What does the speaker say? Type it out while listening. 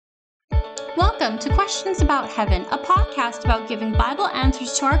Welcome to Questions About Heaven, a podcast about giving Bible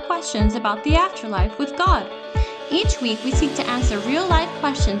answers to our questions about the afterlife with God. Each week, we seek to answer real-life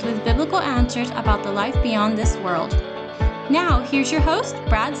questions with biblical answers about the life beyond this world. Now, here's your host,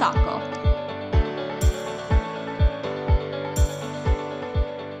 Brad Zockel.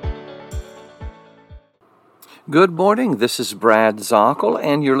 Good morning, this is Brad Zockel,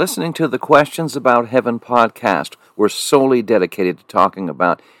 and you're listening to the Questions About Heaven podcast. We're solely dedicated to talking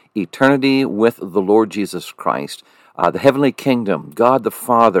about eternity with the Lord Jesus Christ, the heavenly kingdom, God the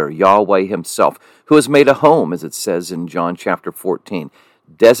Father, Yahweh himself, who has made a home, as it says in John chapter 14,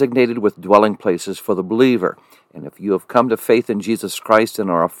 designated with dwelling places for the believer. And if you have come to faith in Jesus Christ and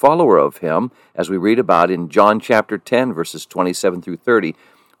are a follower of him, as we read about in John chapter 10, verses 27 through 30,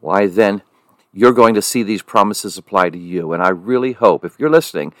 why then you're going to see these promises apply to you. And I really hope, if you're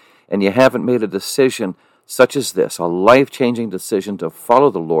listening and you haven't made a decision such as this, a life-changing decision to follow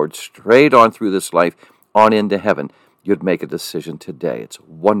the Lord straight on through this life, on into heaven, you'd make a decision today. It's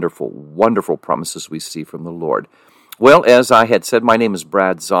wonderful, wonderful promises we see from the Lord. Well, as I had said, my name is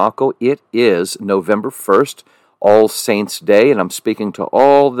Brad Zockel. It is November 1st, All Saints' Day, and I'm speaking to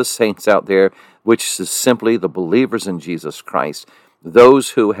all the saints out there, which is simply the believers in Jesus Christ.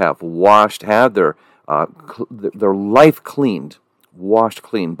 Those who have had their life cleaned, washed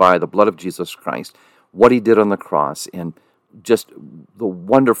clean by the blood of Jesus Christ, what he did on the cross, and just the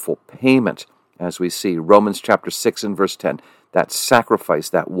wonderful payment, as we see, Romans chapter 6 and verse 10, that sacrifice,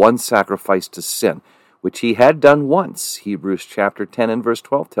 that one sacrifice to sin, which he had done once. Hebrews chapter 10 and verse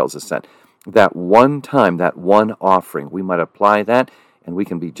 12 tells us that one time, that one offering, we might apply that, and we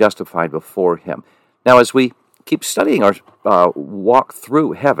can be justified before him. Now, as we keep studying our walk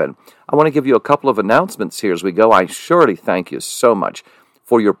through heaven, I want to give you a couple of announcements here as we go. I surely thank you so much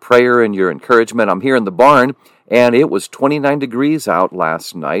for your prayer and your encouragement. I'm here in the barn, and it was 29 degrees out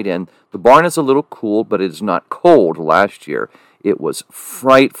last night, and the barn is a little cool, but it is not cold. Last year, it was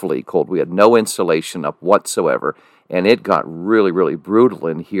frightfully cold. We had no insulation up whatsoever, and it got really, really brutal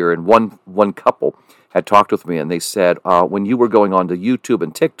in here. And one couple had talked with me, and they said, when you were going on to YouTube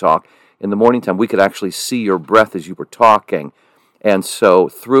and TikTok, in the morning time, we could actually see your breath as you were talking. And so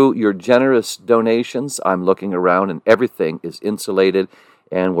through your generous donations, I'm looking around and everything is insulated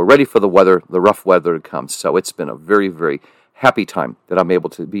and we're ready for the rough weather to come. So it's been a very, very happy time that I'm able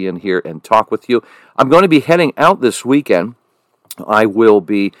to be in here and talk with you. I'm going to be heading out this weekend. I will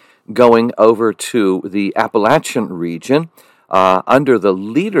be going over to the Appalachian region under the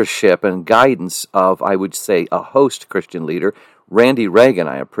leadership and guidance of, I would say, a host Christian leader, Randy Reagan.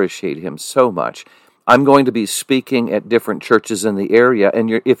 I appreciate him so much. I'm going to be speaking at different churches in the area,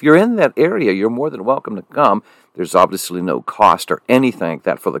 and if you're in that area, you're more than welcome to come. There's obviously no cost or anything like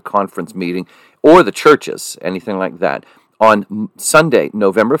that for the conference meeting or the churches, anything like that. On Sunday,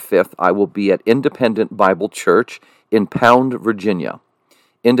 November 5th, I will be at Independent Bible Church in Pound, Virginia.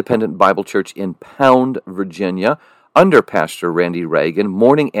 Independent Bible Church in Pound, Virginia, under Pastor Randy Reagan,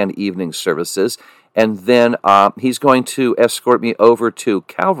 morning and evening services. And then he's going to escort me over to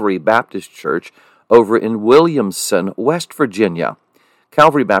Calvary Baptist Church over in Williamson, West Virginia.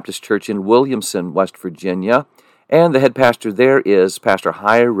 Calvary Baptist Church in Williamson, West Virginia. And the head pastor there is Pastor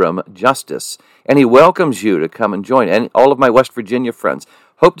Hiram Justice. And he welcomes you to come and join. And all of my West Virginia friends,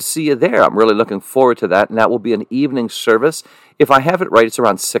 hope to see you there. I'm really looking forward to that. And that will be an evening service. If I have it right, it's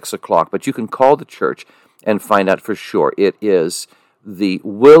around 6 o'clock. But you can call the church and find out for sure. It is the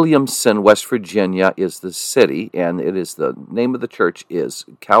Williamson, West Virginia is the city, and it is the name of the church is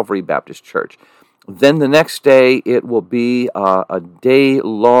Calvary Baptist Church. Then the next day, it will be a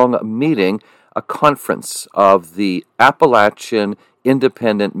day-long meeting, a conference of the Appalachian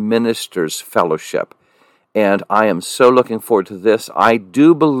Independent Ministers Fellowship. And I am so looking forward to this. I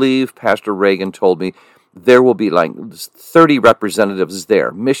do believe Pastor Reagan told me there will be like 30 representatives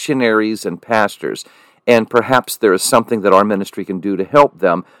there, missionaries and pastors. And perhaps there is something that our ministry can do to help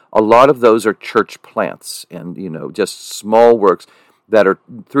them. A lot of those are church plants and, just small works that are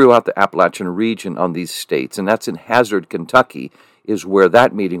throughout the Appalachian region on these states. And that's in Hazard, Kentucky, is where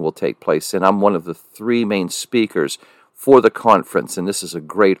that meeting will take place. And I'm one of the 3 main speakers for the conference. And this is a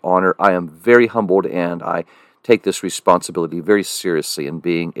great honor. I am very humbled, and I take this responsibility very seriously in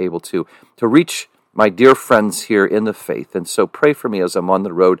being able to reach my dear friends here in the faith. And so pray for me as I'm on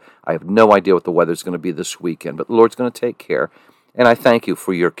the road. I have no idea what the weather's going to be this weekend, but the Lord's going to take care. And I thank you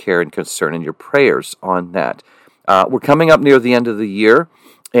for your care and concern and your prayers on that. We're coming up near the end of the year,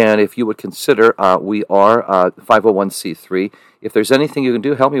 and if you would consider, we are 501c3. If there's anything you can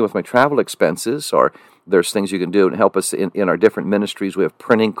do, help me with my travel expenses, or there's things you can do and help us in our different ministries. We have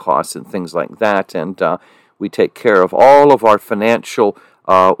printing costs and things like that, and we take care of all of our financial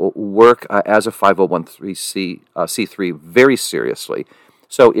work as a 501c3 very seriously.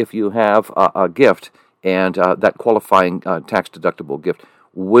 So if you have a gift, and that qualifying tax-deductible gift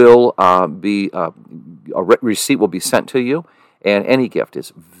will be, a receipt will be sent to you, and any gift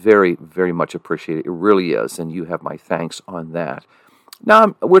is very, very much appreciated. It really is, and you have my thanks on that.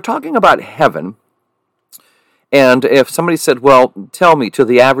 Now, we're talking about heaven, and if somebody said, well, tell me, to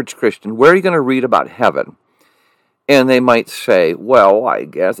the average Christian, where are you going to read about heaven? And they might say, well, I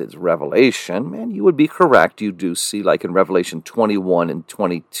guess it's Revelation. And you would be correct. You do see, like in Revelation 21 and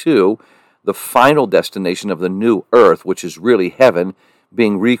 22, the final destination of the new earth, which is really heaven,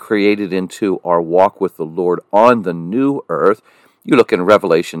 being recreated into our walk with the Lord on the new earth. You look in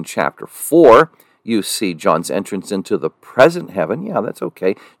Revelation chapter 4, you see John's entrance into the present heaven. Yeah, that's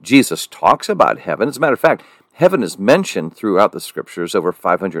okay. Jesus talks about heaven. As a matter of fact, heaven is mentioned throughout the Scriptures over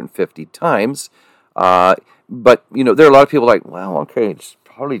 550 times. But, there are a lot of people like, well, okay, it's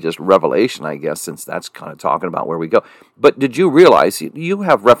probably just Revelation, I guess, since that's kind of talking about where we go. But did you realize you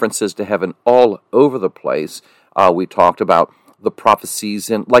have references to heaven all over the place? We talked about the prophecies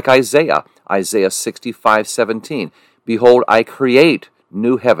in, like Isaiah 65:17. Behold, I create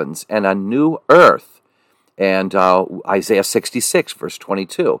new heavens and a new earth. And Isaiah 66, verse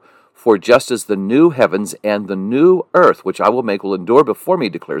 22. For just as the new heavens and the new earth, which I will make, will endure before me,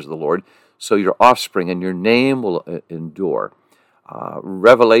 declares the Lord, so your offspring and your name will endure.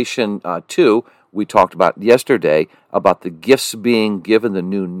 Revelation 2, we talked about yesterday, about the gifts being given, the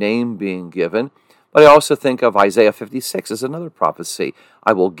new name being given. But I also think of Isaiah 56 as another prophecy.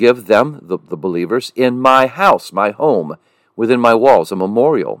 I will give them, the believers, in my house, my home, within my walls, a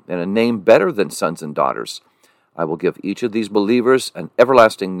memorial and a name better than sons and daughters. I will give each of these believers an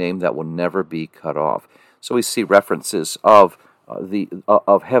everlasting name that will never be cut off. So we see references of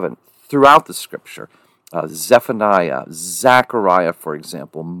heaven throughout the Scripture. Zephaniah, Zechariah, for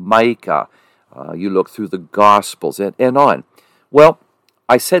example, Micah. You look through the Gospels and on. Well,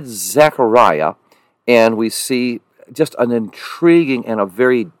 I said Zechariah, and we see just an intriguing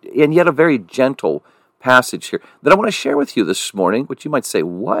and yet a very gentle passage here that I want to share with you this morning, which you might say,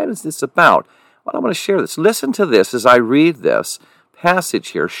 what is this about? Well, I want to share this. Listen to this as I read this passage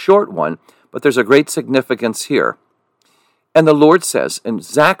here, short one, but there's a great significance here. And the Lord says, in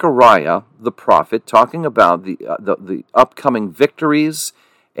Zechariah the prophet, talking about the upcoming victories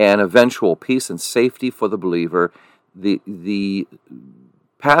and eventual peace and safety for the believer, the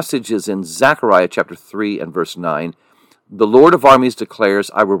passage is in Zechariah chapter 3 and verse 9. The Lord of armies declares,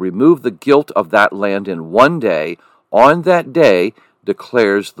 I will remove the guilt of that land in one day. On that day,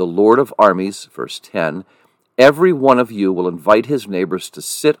 declares the Lord of armies, verse 10, every one of you will invite his neighbors to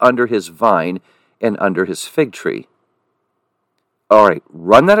sit under his vine and under his fig tree. All right,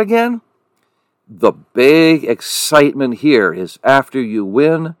 run that again. The big excitement here is after you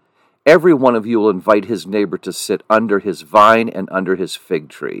win, every one of you will invite his neighbor to sit under his vine and under his fig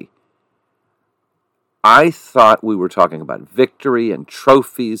tree. I thought we were talking about victory and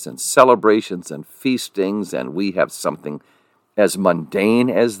trophies and celebrations and feastings, and we have something as mundane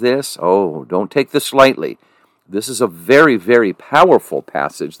as this. Oh, don't take this lightly. This is a very, very powerful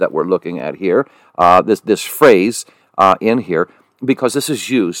passage that we're looking at here, this phrase in here, because this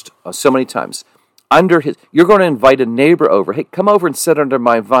is used so many times. You're going to invite a neighbor over. Hey, come over and sit under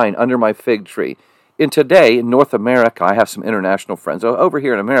my vine, under my fig tree. Today, in North America, I have some international friends. Over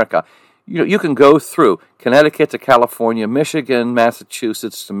here in America, you can go through Connecticut to California, Michigan,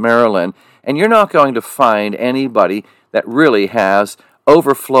 Massachusetts to Maryland, and you're not going to find anybody that really has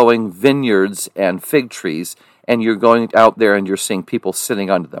overflowing vineyards and fig trees, and you're going out there and you're seeing people sitting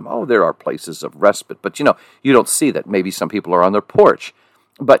under them. Oh, there are places of respite, but you don't see that. Maybe some people are on their porch.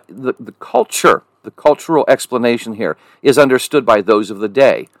 But the cultural explanation here is understood by those of the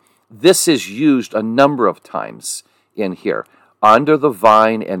day. This is used a number of times in here, under the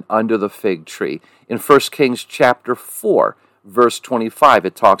vine and under the fig tree. In 1 Kings chapter 4, verse 25,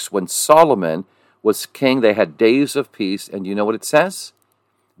 it talks when Solomon was king, they had days of peace, and you know what it says?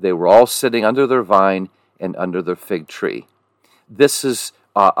 They were all sitting under their vine and under their fig tree. This is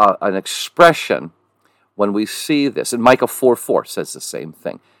an expression when we see this, and Micah 4:4 says the same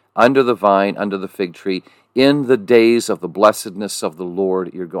thing. Under the vine, under the fig tree, in the days of the blessedness of the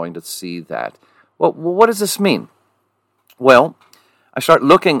Lord, you're going to see that. Well, what does this mean? Well, I start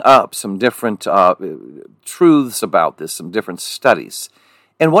looking up some different truths about this, some different studies.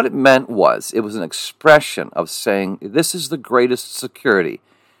 And what it meant was, it was an expression of saying, this is the greatest security.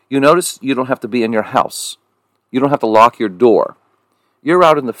 You notice you don't have to be in your house. You don't have to lock your door. You're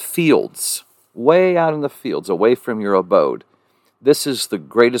out in the fields, way out in the fields, away from your abode. This is the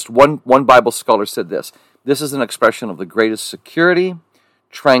greatest, one Bible scholar said this is an expression of the greatest security,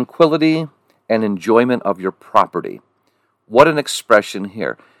 tranquility and enjoyment of your property. What an expression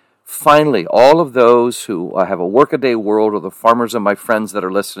here. Finally, all of those who have a workaday world, or the farmers and my friends that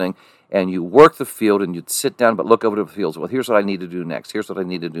are listening, and you work the field and you'd sit down but look over to the fields. Well, here's what I need to do next. Here's what I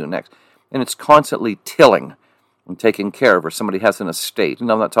need to do next. And it's constantly tilling and taking care of, or somebody has an estate.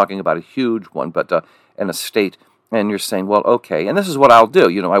 And I'm not talking about a huge one, but an estate. And you're saying, well, okay, and this is what I'll do.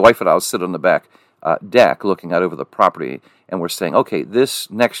 My wife and I will sit on the back deck looking out over the property, and we're saying, okay, this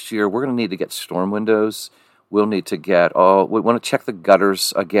next year we're going to need to get storm windows. We'll need to get, we want to check the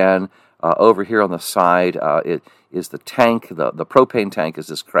gutters again. Over here on the side, it is the tank, the propane tank, is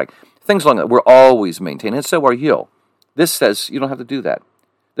this correct? Things like that. We're always maintaining, and so are you. This says you don't have to do that.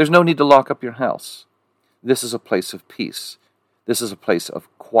 There's no need to lock up your house. This is a place of peace. This is a place of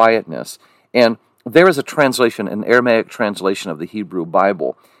quietness. And there is a translation, an Aramaic translation of the Hebrew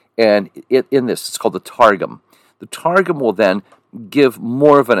Bible, and in this, it's called the Targum. The Targum will then give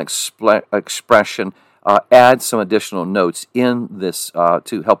more of an expression, add some additional notes in this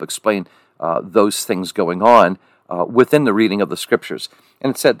to help explain those things going on within the reading of the Scriptures.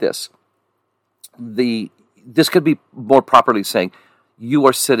 And it said this. This could be more properly saying, you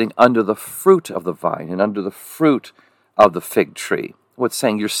are sitting under the fruit of the vine and under the fruit of the fig tree. What's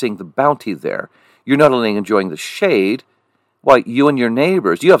saying you're seeing the bounty there. You're not only enjoying the shade, why, you and your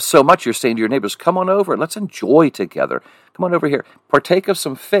neighbors, you have so much, you're saying to your neighbors, come on over, let's enjoy together. Come on over here. Partake of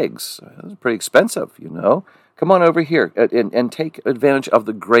some figs. It's pretty expensive, Come on over here and take advantage of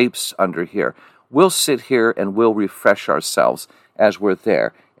the grapes under here. We'll sit here and we'll refresh ourselves as we're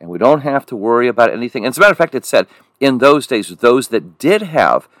there. And we don't have to worry about anything. And as a matter of fact, it said, in those days, those that did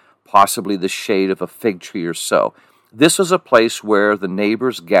have possibly the shade of a fig tree or so, this was a place where the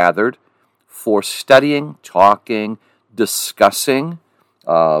neighbors gathered for studying, talking, discussing,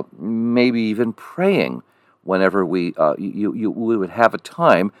 maybe even praying whenever we would have a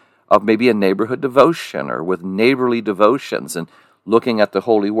time of maybe a neighborhood devotion or with neighborly devotions and looking at the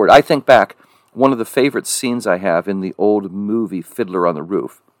Holy Word. I think back, one of the favorite scenes I have in the old movie Fiddler on the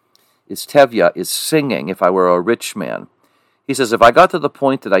Roof is Tevye is singing, If I Were a Rich Man. He says, if I got to the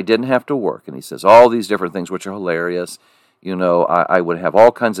point that I didn't have to work, and he says all these different things which are hilarious, I would have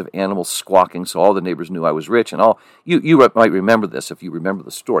all kinds of animals squawking so all the neighbors knew I was rich and all. You might remember this if you remember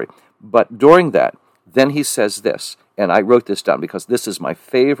the story. But during that, then he says this, and I wrote this down because this is my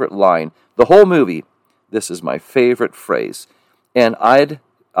favorite line. The whole movie, this is my favorite phrase. And I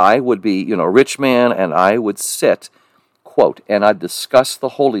would be, a rich man, and I would sit, quote, and I'd discuss the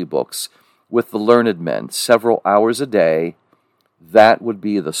holy books with the learned men several hours a day. That would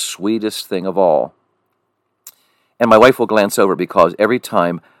be the sweetest thing of all. And my wife will glance over because every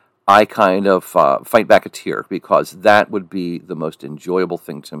time I kind of fight back a tear because that would be the most enjoyable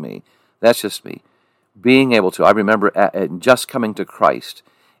thing to me. That's just me. Being able to, I remember just coming to Christ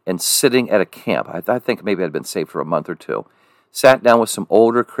and sitting at a camp. I think maybe I'd been saved for a month or two. Sat down with some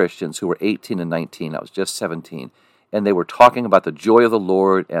older Christians who were 18 and 19. I was just 17. And they were talking about the joy of the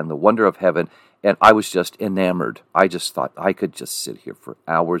Lord and the wonder of heaven. And I was just enamored. I just thought I could just sit here for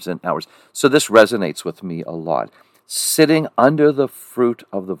hours and hours. So this resonates with me a lot. Sitting under the fruit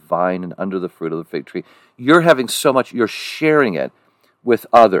of the vine and under the fruit of the fig tree. You're having so much, you're sharing it with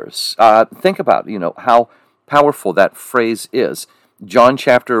others. Think about, how powerful that phrase is. John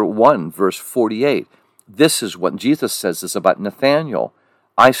chapter 1, verse 48. This is what Jesus says this about Nathanael.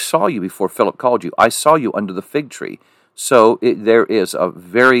 I saw you before Philip called you. I saw you under the fig tree. So there is a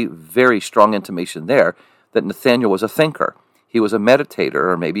very, very strong intimation there that Nathanael was a thinker. He was a meditator,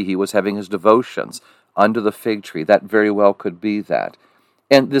 or maybe he was having his devotions under the fig tree. That very well could be that.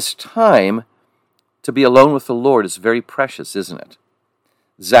 And this time to be alone with the Lord is very precious, isn't it?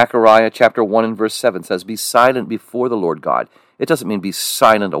 Zechariah chapter 1 and verse 7 says, be silent before the Lord God. It doesn't mean be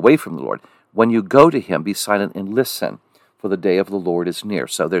silent away from the Lord. When you go to him, be silent and listen, for the day of the Lord is near.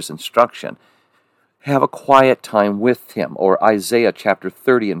 So there's instruction. Have a quiet time with him. Or Isaiah chapter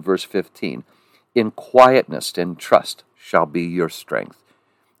 30 and verse 15. In quietness and trust shall be your strength.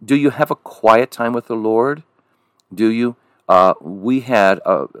 Do you have a quiet time with the Lord? Do you? We had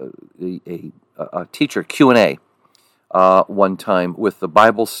a teacher, Q&A, one time with the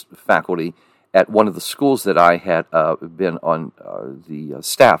Bible faculty at one of the schools that I had been on the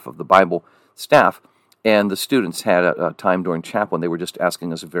staff of the Bible staff, and the students had a time during chapel, and they were just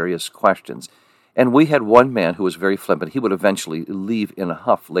asking us various questions. And we had one man who was very flippant. He would eventually leave in a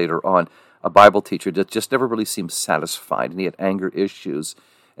huff later on, a Bible teacher that just never really seemed satisfied, and he had anger issues.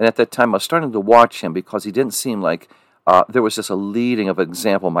 And at that time, I was starting to watch him because he didn't seem like there was just a leading of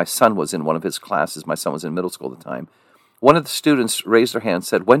example. My son was in one of his classes. My son was in middle school at the time. One of the students raised their hand and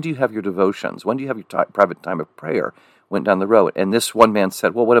said, when do you have your devotions? When do you have your private time of prayer? went down the road. And this one man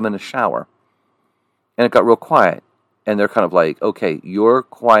said, well, when I'm in the shower. And it got real quiet. And they're kind of like, okay, your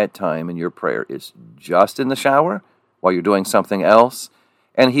quiet time and your prayer is just in the shower while you're doing something else?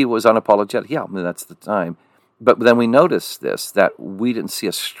 And he was unapologetic. Yeah, I mean, that's the time. But then we noticed this, that we didn't see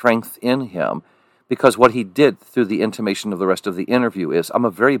a strength in him, because what he did through the intimation of the rest of the interview is, I'm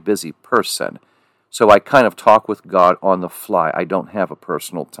a very busy person, so I kind of talk with God on the fly. I don't have a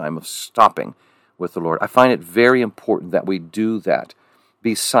personal time of stopping with the Lord. I find it very important that we do that.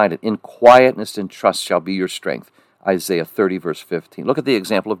 Be silent. In quietness and trust shall be your strength. Isaiah 30, verse 15. Look at the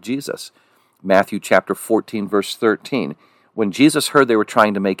example of Jesus. Matthew chapter 14, verse 13. When Jesus heard they were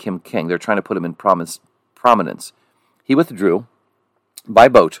trying to make him king, they're trying to put him in prominence, he withdrew by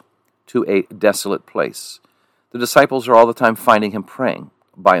boat to a desolate place. The disciples are all the time finding him praying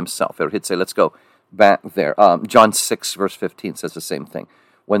by himself. He'd say, let's go back there. John 6, verse 15 says the same thing.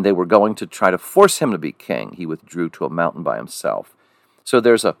 When they were going to try to force him to be king, he withdrew to a mountain by himself. So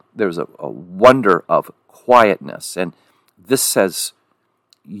there's a wonder of quietness. And this says,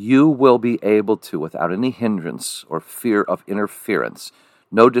 you will be able to, without any hindrance or fear of interference,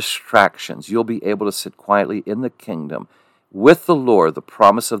 no distractions, you'll be able to sit quietly in the kingdom with the Lord. The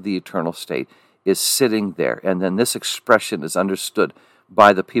promise of the eternal state is sitting there. And then this expression is understood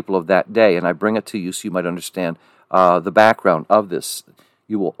by the people of that day. And I bring it to you so you might understand the background of this.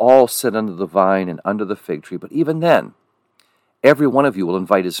 You will all sit under the vine and under the fig tree. But even then, every one of you will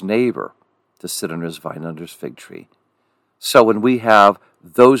invite his neighbor to sit under his vine and under his fig tree. So when we have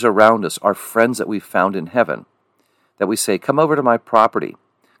those around us, our friends that we found in heaven, that we say, come over to my property,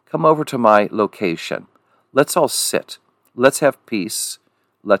 come over to my location, let's all sit, let's have peace,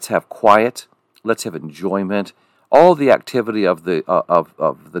 let's have quiet, let's have enjoyment, all the activity of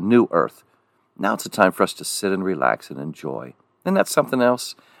the new earth. Now it's a time for us to sit and relax and enjoy. And that's something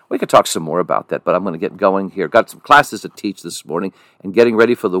else. We could talk some more about that, but I'm going to get going here. Got some classes to teach this morning and getting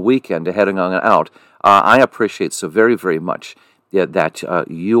ready for the weekend to heading on out. I appreciate so very, very much that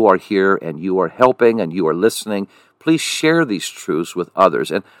you are here and you are helping and you are listening. Please share these truths with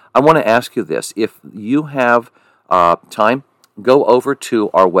others. And I want to ask you this. If you have time, go over to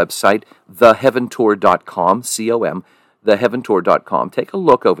our website, theheaventour.com, C-O-M, theheaventour.com. Take a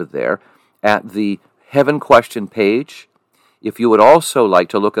look over there at the Heaven Question page. If you would also like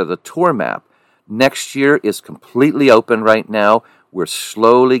to look at the tour map, next year is completely open right now. We're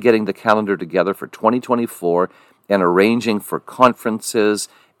slowly getting the calendar together for 2024 and arranging for conferences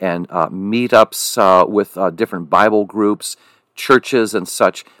and meetups with different Bible groups, churches, and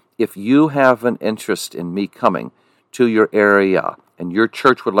such. If you have an interest in me coming to your area and your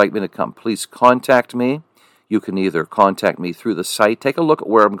church would like me to come, please contact me. You can either contact me through the site, take a look at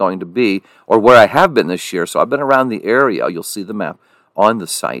where I'm going to be, or where I have been this year. So I've been around the area. You'll see the map on the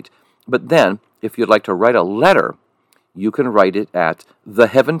site. But then, if you'd like to write a letter, you can write it at The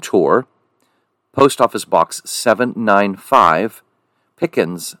Heaven Tour, Post Office Box 795,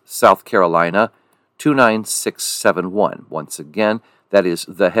 Pickens, South Carolina, 29671. Once again, that is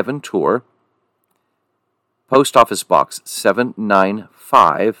The Heaven Tour, Post Office Box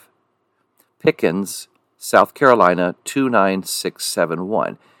 795, Pickens, South Carolina,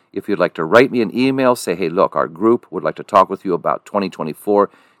 29671. If you'd like to write me an email, say, hey, look, our group would like to talk with you about 2024.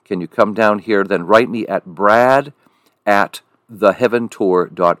 Can you come down here? Then write me at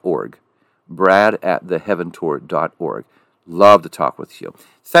brad@theheaventour.org. brad@theheaventour.org. Love to talk with you.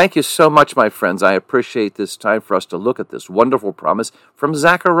 Thank you so much, my friends. I appreciate this time for us to look at this wonderful promise from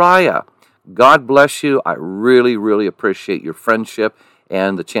Zechariah. God bless you. I really, really appreciate your friendship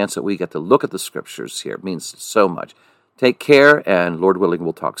and the chance that we get to look at the scriptures here. It means so much. Take care, and Lord willing,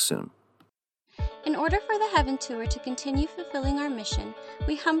 we'll talk soon. In order for the Heaven Tour to continue fulfilling our mission,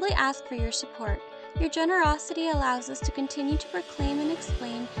 we humbly ask for your support. Your generosity allows us to continue to proclaim and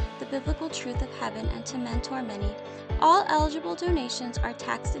explain the biblical truth of heaven and to mentor many. All eligible donations are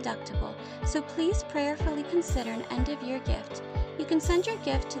tax deductible, so please prayerfully consider an end-of-year gift. You can send your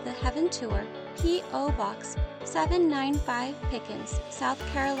gift to the Heaven Tour, P.O. Box 795 Pickens, South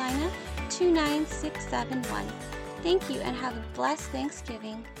Carolina, 29671. Thank you and have a blessed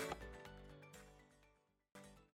Thanksgiving.